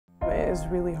It is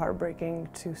really heartbreaking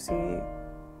to see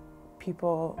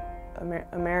people,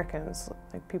 Americans,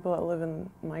 like people that live in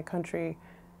my country,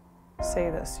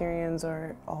 say that Syrians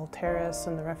are all terrorists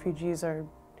and the refugees are,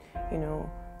 you know,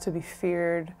 to be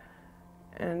feared.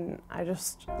 And I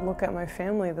just look at my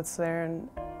family that's there,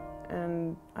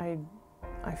 and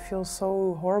I feel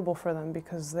so horrible for them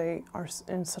because they are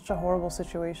in such a horrible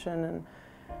situation, and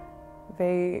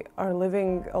they are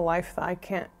living a life that I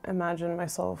can't imagine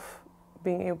myself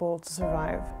being able to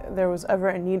survive. If there was ever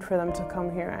a need for them to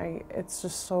come here, it's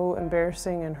just so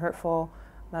embarrassing and hurtful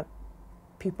that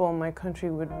people in my country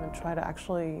would try to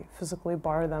actually physically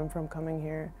bar them from coming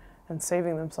here and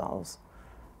saving themselves.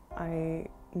 I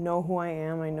know who I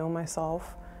am, I know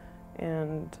myself,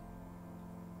 and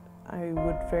I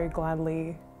would very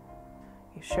gladly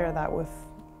share that with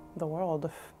the world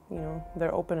if, you know,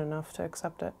 they're open enough to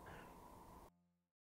accept it.